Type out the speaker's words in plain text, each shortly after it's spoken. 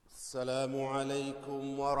السلام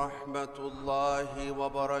عليكم ورحمة الله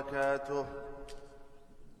وبركاته.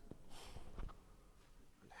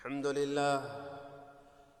 الحمد لله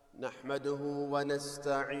نحمده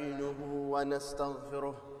ونستعينه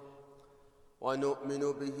ونستغفره ونؤمن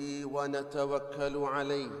به ونتوكل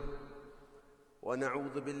عليه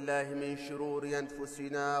ونعوذ بالله من شرور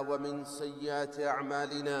أنفسنا ومن سيئات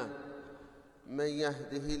أعمالنا. من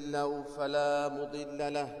يهده الله فلا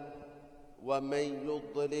مضل له ومن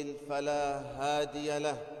يضلل فلا هادي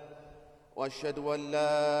له، واشهد ان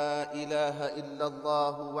لا اله الا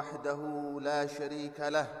الله وحده لا شريك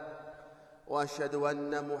له، واشهد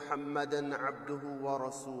ان محمدا عبده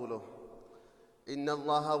ورسوله. ان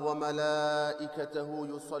الله وملائكته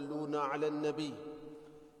يصلون على النبي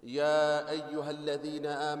يا ايها الذين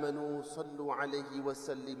امنوا صلوا عليه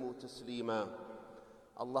وسلموا تسليما.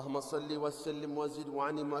 اللهم صل وسلم وزد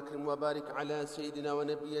وعنم واكرم وبارك على سيدنا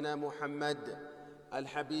ونبينا محمد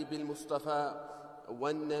الحبيب المصطفى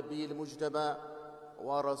والنبي المجتبى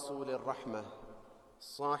ورسول الرحمة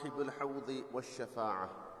صاحب الحوض والشفاعة،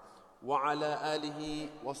 وعلى آله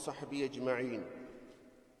وصحبه أجمعين،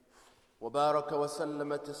 وبارك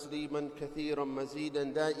وسلم تسليما كثيرا مزيدا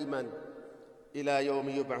دائما إلى يوم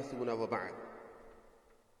يبعثون وبعد.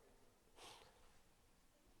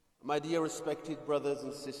 My dear respected brothers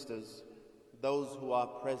and sisters, those who are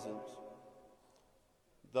present,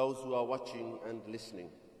 those who are watching and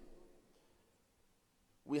listening,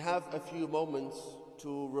 we have a few moments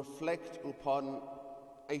to reflect upon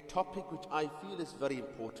a topic which I feel is very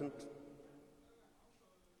important.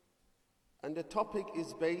 And the topic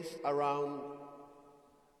is based around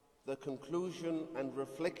the conclusion and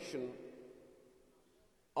reflection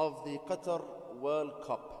of the Qatar World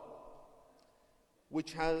Cup,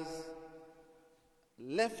 which has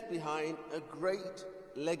left behind a great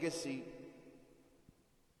legacy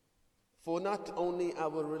for not only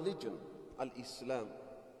our religion, al-Islam,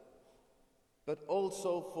 but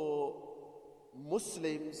also for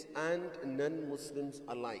Muslims and non-Muslims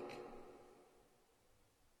alike.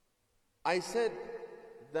 I said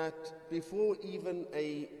that before even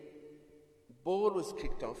a ball was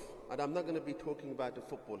kicked off, and I'm not going to be talking about the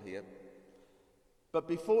football here, but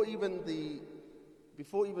before even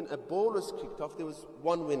a ball was kicked off, there was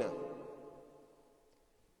one winner.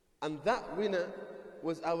 And that winner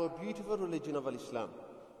was our beautiful religion of Islam.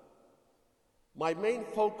 My main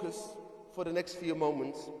focus for the next few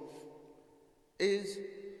moments is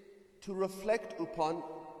to reflect upon,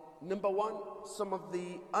 number one, some of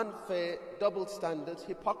the unfair double standards,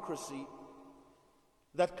 hypocrisy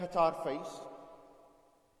that Qatar faced.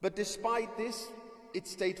 But despite this, it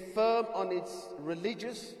stayed firm on its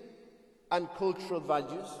religious and cultural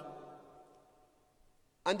values.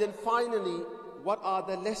 And then finally, what are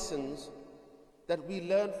the lessons that we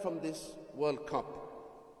learned from this World Cup?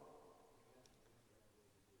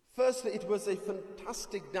 Firstly, it was a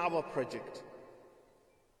fantastic dawah project.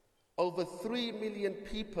 Over 3 million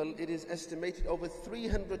people, it is estimated, over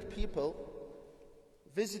 300 people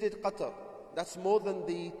visited Qatar. That's more than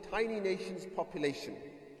the tiny nation's population.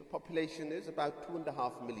 The population is about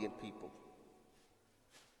 2.5 million people.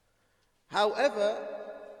 However,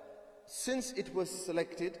 since it was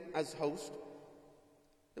selected as host,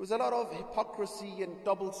 there was a lot of hypocrisy and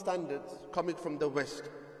double standards coming from the West,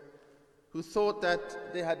 who thought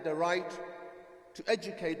that they had the right to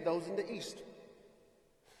educate those in the East.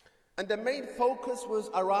 And the main focus was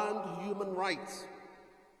around human rights.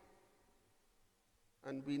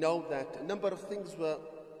 And we know that a number of things were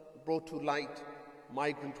brought to light: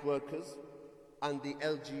 migrant workers and the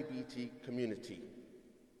LGBT community.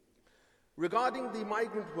 Regarding the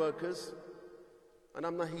migrant workers, and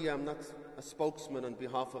I'm not a spokesman on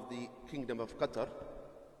behalf of the Kingdom of Qatar,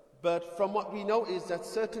 but from what we know is that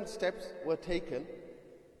certain steps were taken,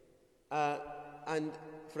 and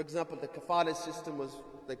for example, the kafala system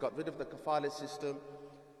they got rid of the kafala system,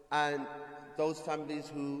 and those families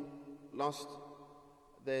who lost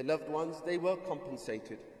their loved ones, they were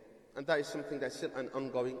compensated. And that is something that's still an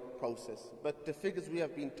ongoing process. But the figures we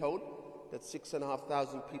have been told, that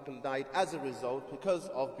 6,500 people died as a result because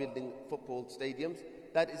of building football stadiums,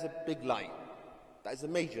 that is a big lie. That is a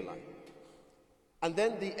major lie. And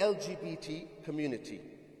then the LGBT community.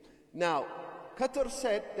 Now, Qatar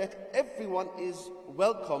said that everyone is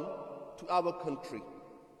welcome to our country.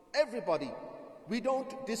 Everybody. We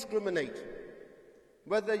don't discriminate.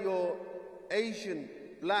 Whether you're Asian,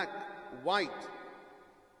 black, white,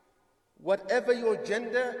 whatever your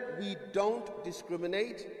gender, we don't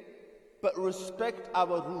discriminate, but respect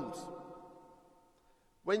our rules.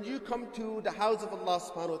 When you come to the house of Allah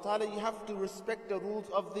subhanahu wa ta'ala, you have to respect the rules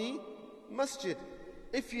of the masjid.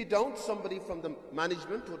 If you don't, somebody from the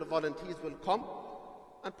management or the volunteers will come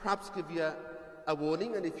and perhaps give you a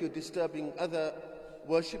warning, and if you're disturbing other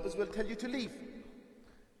worshippers, will tell you to leave.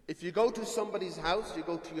 If you go to somebody's house, you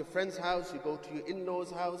go to your friend's house, you go to your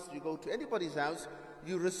in-laws' house, you go to anybody's house,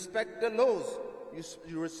 you respect the laws,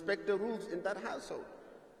 you respect the rules in that household.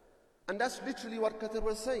 And that's literally what Qatar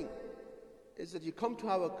was saying, is that you come to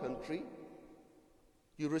our country,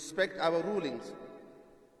 you respect our rulings.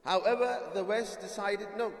 However, the West decided,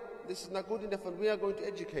 no, this is not good enough and we are going to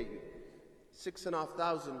educate you.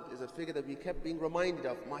 6,500 is a figure that we kept being reminded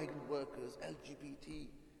of. Migrant workers, LGBT,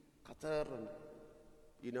 Qatar, and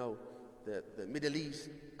the Middle East.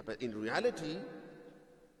 But in reality,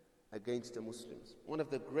 against the Muslims. One of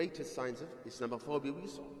the greatest signs of Islamophobia we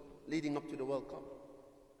saw leading up to the World Cup.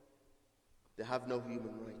 They have no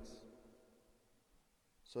human rights.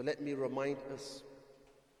 So let me remind us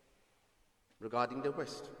regarding the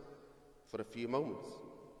West for a few moments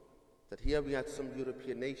that here we had some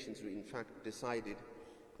European nations who in fact decided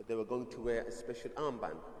that they were going to wear a special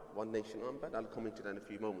armband, one nation armband. I'll come into that in a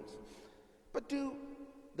few moments. But do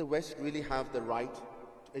the West really have the right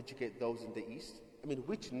to educate those in the East? I mean,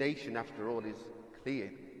 which nation, after all, is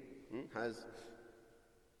clear, has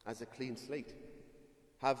a clean slate?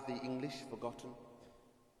 Have the English forgotten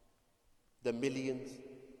the millions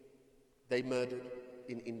they murdered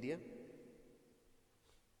in India?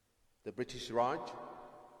 The British Raj?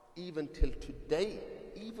 Even till today,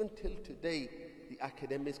 the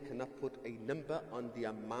academics cannot put a number on the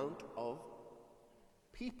amount of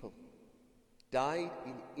people died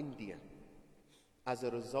in India as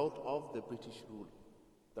a result of the British rule.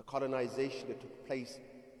 The colonization that took place,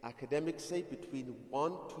 academics say between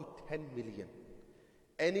 1 to 10 million.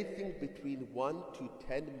 Anything between 1 to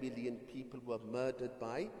 10 million people were murdered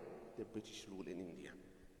by the British rule in India.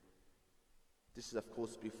 This is, of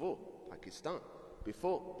course, before Pakistan,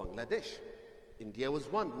 before Bangladesh. India was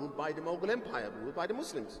one, ruled by the Mughal Empire, ruled by the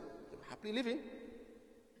Muslims. They were happily living.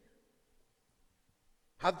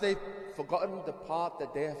 Have they forgotten the part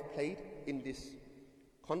that they have played in this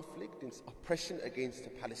conflict, in this oppression against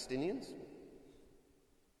the Palestinians?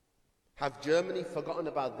 Have Germany forgotten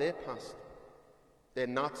about their past, their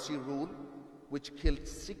Nazi rule, which killed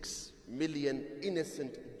 6 million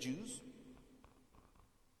innocent Jews?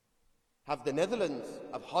 Have the Netherlands,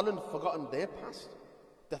 have Holland forgotten their past?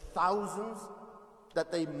 The thousands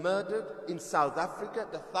that they murdered in South Africa,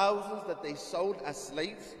 the thousands that they sold as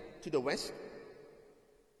slaves to the West?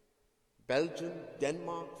 Belgium,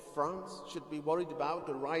 Denmark, France should be worried about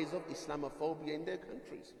the rise of Islamophobia in their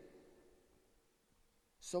countries.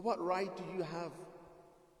 So what right do you have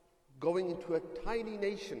going into a tiny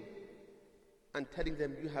nation and telling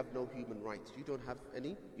them you have no human rights? You don't have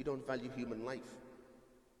any, you don't value human life.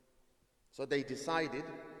 So they decided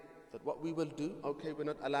that what we will do, okay, we're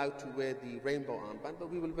not allowed to wear the rainbow armband, but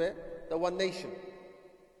we will wear the one nation.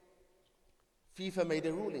 FIFA made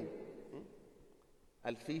a ruling.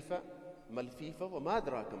 Al-FIFA, mal-FIFA, wa ma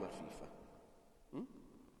adraka mal-FIFA.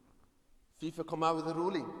 FIFA come out with a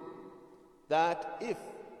ruling that if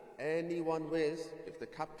anyone wears, if the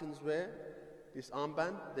captains wear this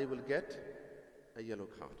armband, they will get a yellow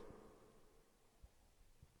card.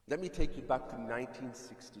 Let me take you back to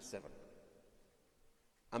 1967.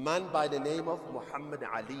 A man by the name of Muhammad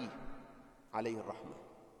Ali, alayhi rahmah.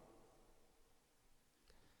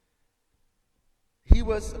 He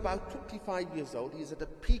was about 25 years old. He's at the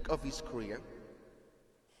peak of his career.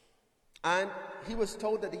 And he was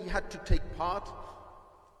told that he had to take part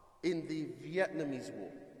in the Vietnamese war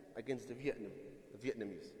against the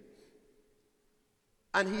Vietnamese.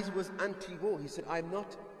 And he was anti-war. He said, I'm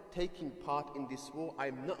not taking part in this war.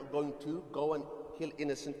 I'm not going to go and kill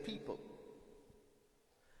innocent people.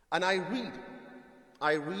 And I read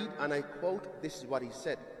and I quote, this is what he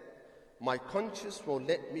said. My conscience won't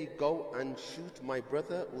let me go and shoot my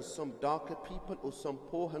brother or some darker people or some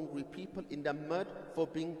poor hungry people in the mud for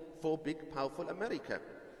being for big powerful America.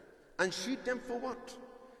 And shoot them for what?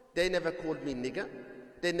 They never called me nigger.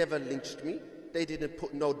 They never lynched me. They didn't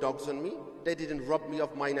put no dogs on me. They didn't rob me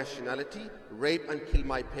of my nationality, rape and kill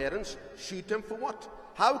my parents. Shoot them for what?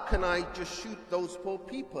 How can I just shoot those poor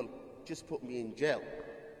people? Just put me in jail.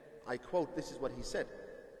 I quote, this is what he said,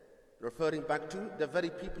 referring back to the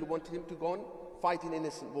very people who wanted him to go and fight an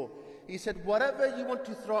innocent war. He said, whatever you want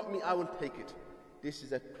to throw at me, I will take it. This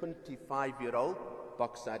is a 25-year-old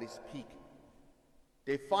boxer at his peak.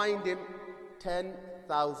 They fined him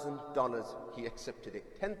 $10,000. He accepted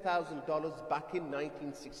it. $10,000 back in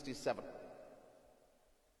 1967.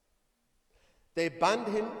 They banned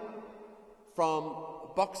him from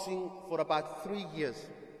boxing for about 3 years.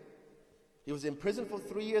 He was in prison for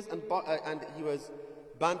 3 years and he was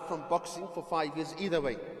banned from boxing for 5 years either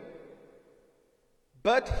way.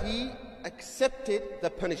 But he accepted the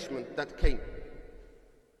punishment that came.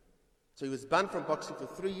 So he was banned from boxing for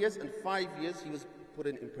 3 years, and 5 years he was put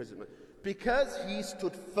in imprisonment. Because he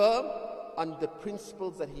stood firm on the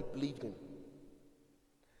principles that he believed in.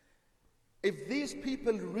 If these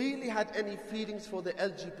people really had any feelings for the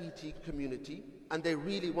LGBT community, and they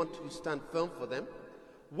really want to stand firm for them,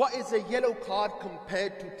 what is a yellow card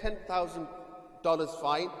compared to $10,000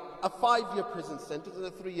 fine, a 5-year prison sentence, and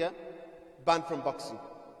a 3-year ban from boxing?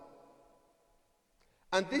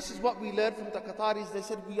 And this is what we learned from the Qataris. They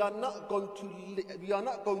said, we are not going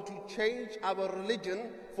to change our religion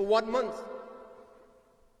for 1 month.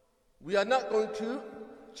 We are not going to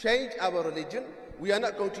change our religion. We are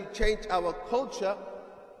not going to change our culture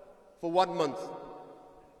for 1 month.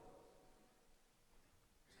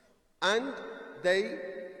 And they,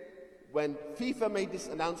 when FIFA made this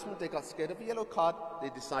announcement, they got scared of a yellow card. They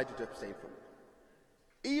decided to abstain from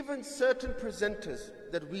it. Even certain presenters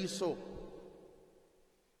that we saw,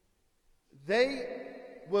 they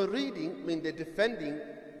were they're defending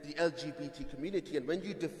the LGBT community, and when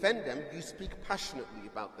you defend them, you speak passionately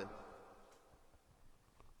about them.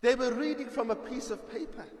 They were reading from a piece of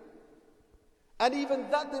paper, and even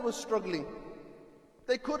that they were struggling.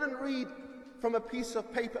 They couldn't read from a piece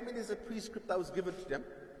of paper. I mean, there's a prescript that was given to them,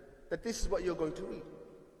 that this is what you're going to read.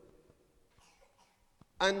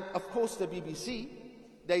 And of course the BBC,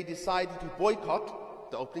 they decided to boycott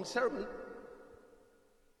the opening ceremony.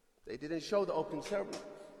 They didn't show the opening ceremony.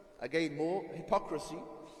 Again, more hypocrisy.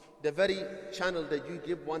 The very channel that you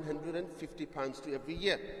give £150 to every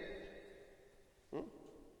year.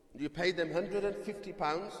 You pay them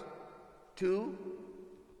 £150 to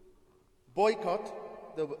boycott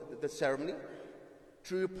the ceremony,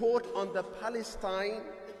 to report on the Palestine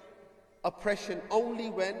oppression only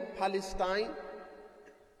when Palestine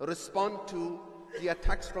respond to the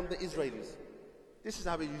attacks from the Israelis. This is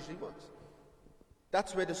how it usually works.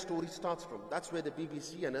 That's where the story starts from. That's where the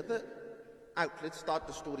BBC and other outlets start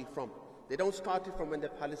the story from. They don't start it from when the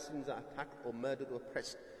Palestinians are attacked or murdered or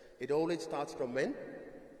oppressed. It always starts from when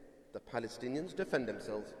the Palestinians defend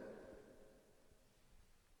themselves.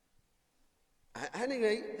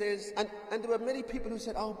 Anyway, and there were many people who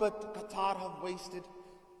said, oh, but Qatar have wasted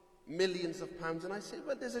millions of pounds. And I say,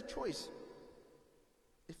 well, there's a choice.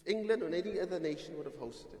 If England or any other nation would have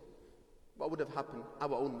hosted it, what would have happened?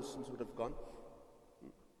 Our own Muslims would have gone.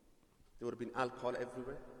 There would have been alcohol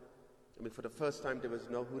everywhere. I mean, for the first time, there was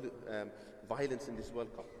no violence in this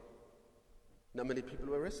World Cup. Not many people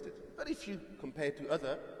were arrested. But if you compare to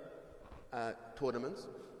other tournaments,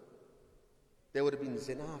 there would have been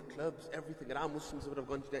zina, clubs, everything, and our Muslims would have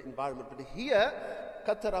gone to that environment. But here,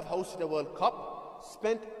 Qatar have hosted a World Cup,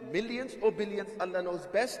 spent millions or billions, Allah knows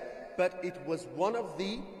best, but it was one of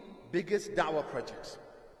the biggest da'wah projects.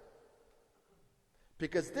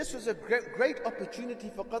 Because this was a great opportunity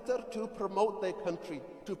for Qatar to promote their country,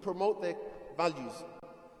 to promote their values.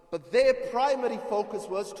 But their primary focus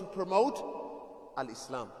was to promote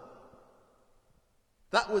al-Islam.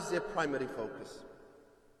 That was their primary focus.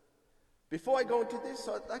 Before I go into this,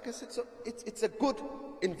 like I said, it's a good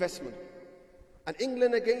investment. And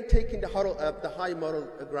England again taking the high moral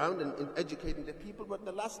ground in educating the people. But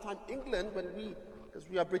the last time England, because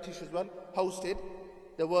we are British as well, hosted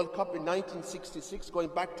the World Cup in 1966, going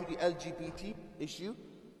back to the LGBT issue,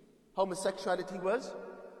 homosexuality was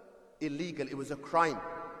illegal. It was a crime.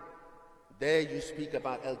 There you speak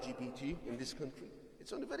about LGBT in this country.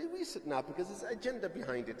 It's only very recent now because there's an agenda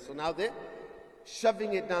behind it. So now they're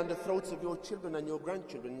shoving it down the throats of your children and your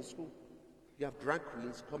grandchildren in school. You have drag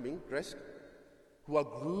queens coming dressed who are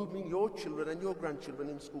grooming your children and your grandchildren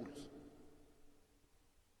in schools.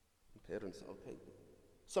 Parents, okay.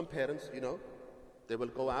 Some parents, they will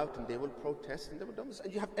go out and they will protest and they will demonstrate.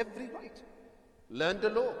 And you have every right. Learn the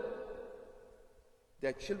law.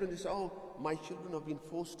 Their children, they say, oh, my children have been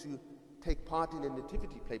forced to take part in a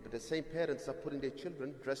nativity play, but the same parents are putting their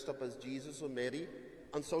children dressed up as Jesus or Mary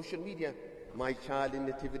on social media. My child in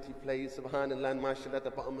nativity play, subhanallah and mashallah at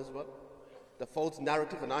the bottom as well. The false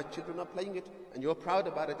narrative, and our children are playing it, and you're proud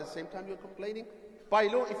about it. At the same time, you're complaining. By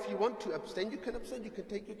law, if you want to abstain, you can abstain. You can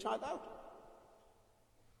take your child out.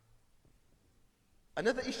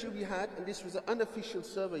 Another issue we had, and this was an unofficial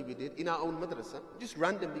survey we did in our own madrasa, just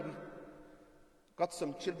randomly, we got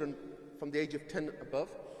some children from the age of 10 above,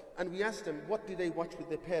 and we asked them, what do they watch with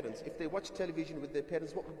their parents? If they watch television with their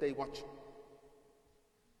parents, what would they watch?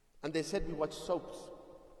 And they said, we watch soaps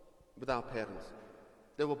with our parents.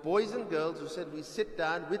 There were boys and girls who said, we sit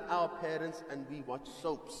down with our parents and we watch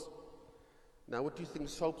soaps. Now, what do you think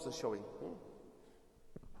soaps are showing?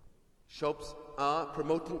 shops are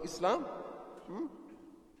promoting Islam.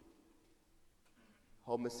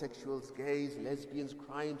 Homosexuals, gays, lesbians,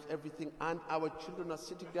 crimes, everything, and our children are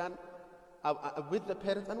sitting down with the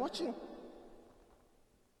parents and watching.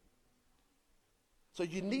 So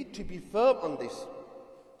you need to be firm on this,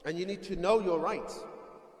 and you need to know your rights.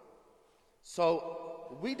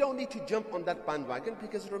 So we don't need to jump on that bandwagon,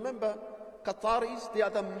 because remember, Qataris, they are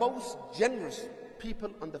the most generous people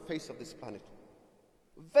on the face of this planet.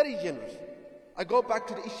 Very generous. I go back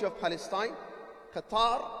to the issue of Palestine.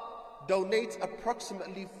 Qatar donates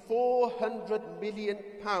approximately £400 million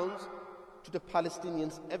to the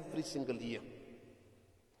Palestinians every single year.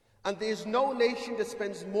 And there is no nation that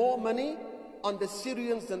spends more money on the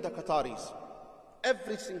Syrians than the Qataris.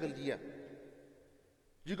 Every single year.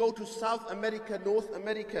 You go to South America, North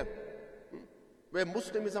America, where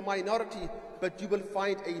Muslim is a minority, but you will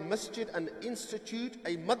find a masjid, an institute,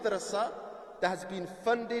 a madrasa that has been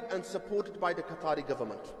funded and supported by the Qatari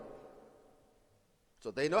government.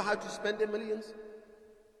 So they know how to spend their millions.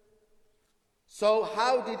 So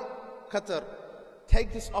how did Qatar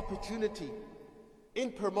take this opportunity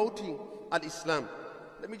in promoting al-Islam?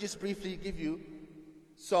 Let me just briefly give you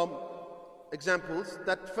some examples.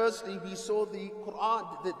 That firstly, we saw the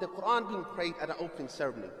Quran being prayed at an opening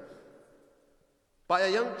ceremony by a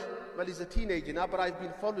young, well, he's a teenager now, but I've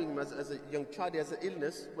been following him as a young child. He has an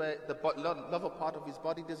illness where the lower part of his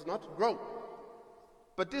body does not grow.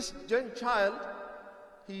 But this young child,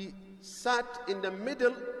 he sat in the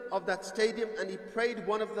middle of that stadium and he prayed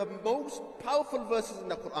one of the most powerful verses in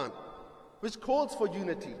the Quran, which calls for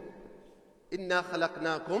unity. إِنَّا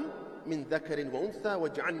خَلَقْنَاكُمْ مِنْ ذَكَرٍ وَأُنْثَى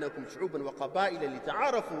وَجَعَلْنَاكُمْ شُعُوبًا وَقَبَائِلَ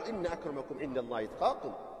لِتَعَارَفُوا إِنَّ أَكْرَمَكُمْ عِنْدَ اللَّهِ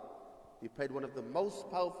أَتْقَاكُمْ. He prayed one of the most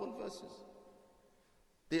powerful verses.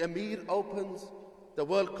 The Amir opens the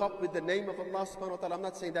World Cup with the name of Allah subhanahu wa ta'ala. I'm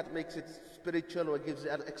not saying that makes it spiritual or gives it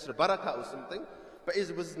an extra barakah or something, but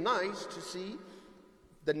it was nice to see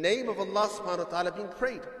the name of Allah subhanahu wa ta'ala being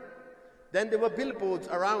prayed. Then there were billboards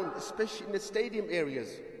around, especially in the stadium areas,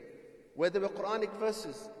 where there were Quranic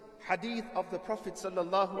verses, hadith of the Prophet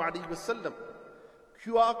sallallahu alaihi wasallam.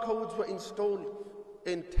 QR codes were installed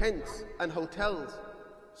in tents and hotels,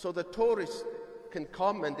 so the tourists can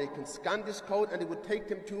come and they can scan this code and it would take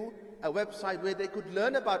them to a website where they could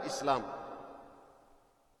learn about Islam.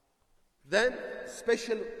 Then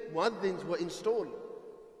special muadhins were installed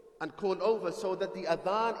and called over so that the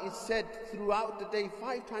adhan is said throughout the day.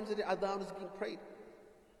 5 times a day adhan is being prayed.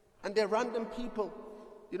 And they're random people,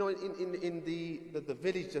 you know, in the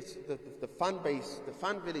village, the fan base, the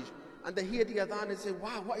fan village, and they hear the adhan and say,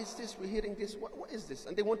 wow, what is this? We're hearing this, what is this?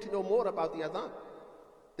 And they want to know more about the adhan.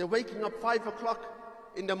 They're waking up 5 o'clock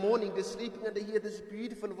in the morning, they're sleeping and they hear this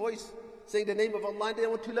beautiful voice saying the name of Allah and they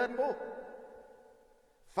want to learn more.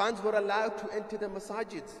 Fans were allowed to enter the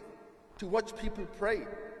masajids to watch people pray.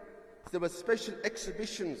 There were special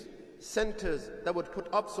exhibitions, centers that would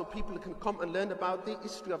put up so people can come and learn about the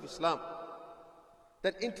history of Islam.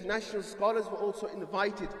 Then international scholars were also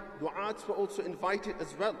invited, du'ats were also invited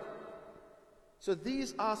as well. So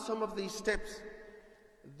these are some of the steps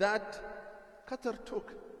that Qatar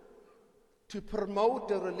took to promote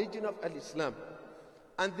the religion of al-Islam.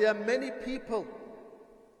 And there are many people,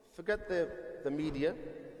 forget the media,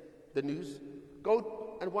 the news,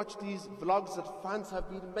 go and watch these vlogs that fans have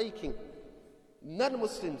been making,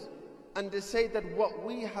 non-Muslims, and they say that what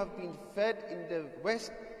we have been fed in the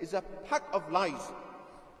West is a pack of lies.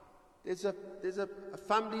 There's a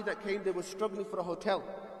family that came, they were struggling for a hotel.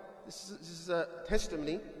 This is a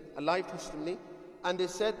testimony, a live testimony, and they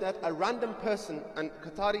said that a random person, and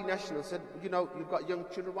Qatari national, said, you know, you've got young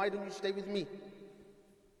children, why don't you stay with me?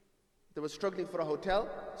 They were struggling for a hotel,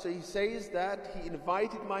 so he says that he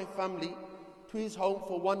invited my family to his home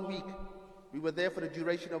for 1 week. We were there for the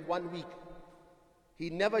duration of 1 week.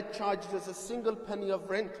 He never charged us a single penny of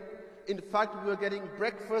rent. In fact, we were getting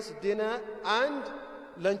breakfast, dinner, and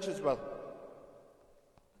lunch as well.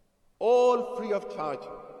 All free of charge.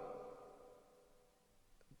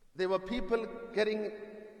 There were people getting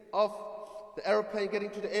off the airplane, getting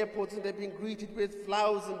to the airports, and they're being greeted with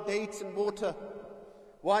flowers and dates and water.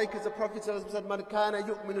 Why? Because the Prophet said, "Man kana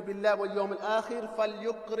yu'minu billahi wal yawm al-akhir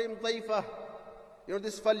falyukrim dhayfah." You know,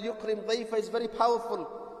 this falyukrim dhayfah is very powerful.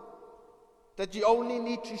 That you only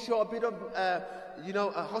need to show a bit of,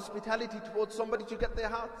 hospitality towards somebody to get their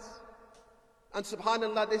hearts. And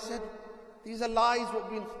subhanallah, they said, these are lies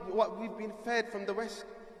what we've been fed from the West.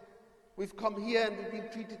 We've come here and we've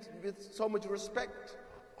been treated with so much respect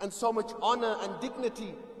and so much honor and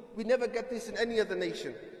dignity. We never get this in any other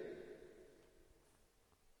nation.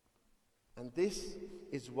 And this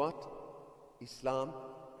is what Islam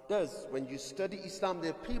does. When you study Islam,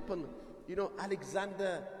 there are people,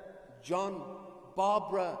 Alexander, John,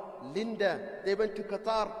 Barbara, Linda, they went to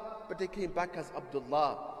Qatar, but they came back as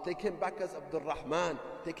Abdullah, they came back as Abdul Rahman,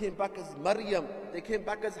 they came back as Maryam, they came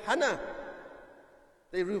back as Hannah.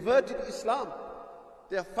 They reverted to Islam.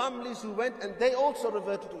 There are families who went and they also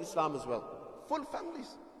reverted to Islam as well. Full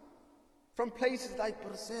families. From places like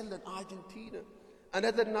Brazil and Argentina and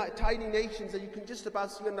other tiny nations that you can just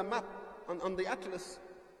about see on the map, on the atlas.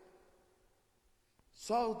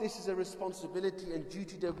 So this is a responsibility and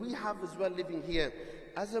duty that we have as well living here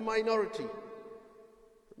as a minority.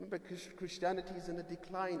 Remember, Christianity is in a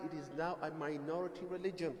decline. It is now a minority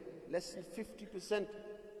religion. Less than 50%.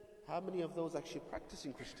 How many of those actually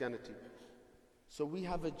practicing Christianity? So we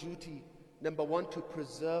have a duty, number one, to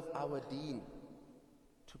preserve our deen.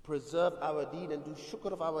 To preserve our deen and do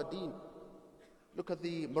shukr of our deen. Look at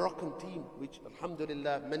the Moroccan team, which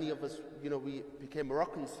alhamdulillah, many of us, we became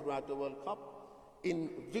Moroccans throughout the World Cup. In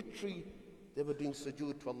victory, they were doing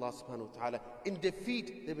sujood to Allah subhanahu wa ta'ala. In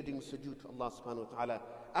defeat, they were doing sujood to Allah subhanahu wa ta'ala.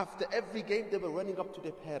 After every game, they were running up to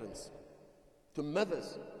their parents, to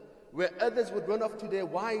mothers, where others would run off to their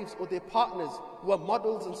wives or their partners who are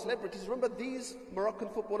models and celebrities. Remember, these Moroccan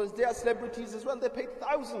footballers, they are celebrities as well. They paid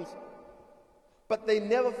thousands. But they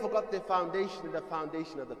never forgot their foundation and the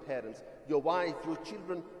foundation of the parents. Your wife, your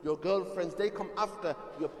children, your girlfriends, they come after.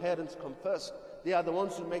 Your parents come first. They are the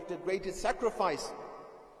ones who make the greatest sacrifice.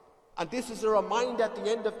 And this is a reminder at the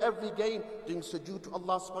end of every game, doing sujood to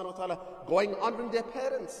Allah subhanahu wa ta'ala, going honoring their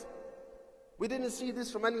parents. We didn't see this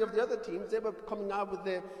from any of the other teams. They were coming out with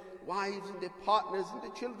their wives and their partners and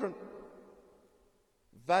their children.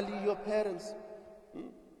 Value your parents.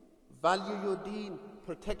 Value your deen.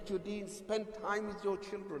 Protect your deen. Spend time with your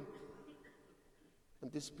children.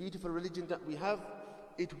 And this beautiful religion that we have,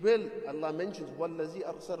 it will, Allah mentions, وَالَّذِي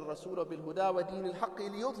أَرْسَلَ الرَّسُولَ بِالْهُدَى وَدِينِ الْحَقِّ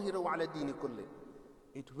لِيُظْهِرَهُ عَلَى الدِّينِ كُلِّهِ.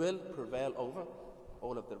 It will prevail over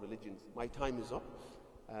all of the religions. My time is up.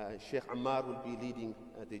 Sheikh Ammar will be leading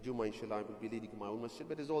the Jummah, inshallah. I will be leading my own masjid.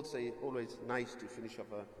 But it's also always nice to finish off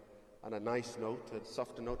on a nice note, a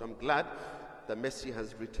softer note. I'm glad that Messi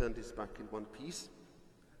has returned his back in one piece.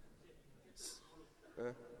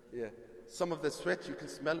 Yeah. Some of the sweat you can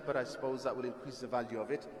smell, but I suppose that will increase the value of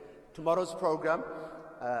it. Tomorrow's program,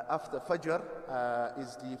 after Fajr,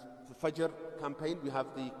 is the Fajr campaign. We have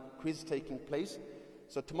the quiz taking place.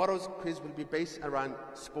 So tomorrow's quiz will be based around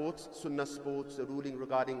sports, Sunnah sports, the ruling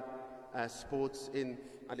regarding sports in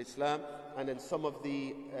Al-Islam, and then some of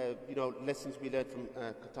the lessons we learned from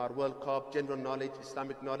Qatar World Cup, general knowledge,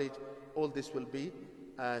 Islamic knowledge. All this will be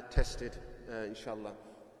tested, inshallah,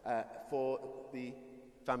 for the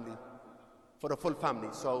family, for the full family.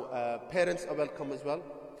 So parents are welcome as well.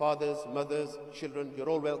 Fathers, mothers, children, you're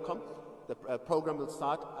all welcome. The program will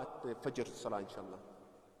start at the Fajr Salah, inshallah.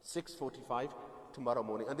 6:45 tomorrow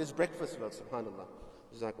morning. And there's breakfast as well, subhanallah.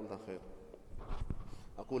 جزاكم الله خير.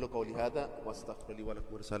 أقول قولي هذا وأستغفر لي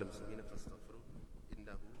ولكم ورسائل المسلمين فاستغفروا.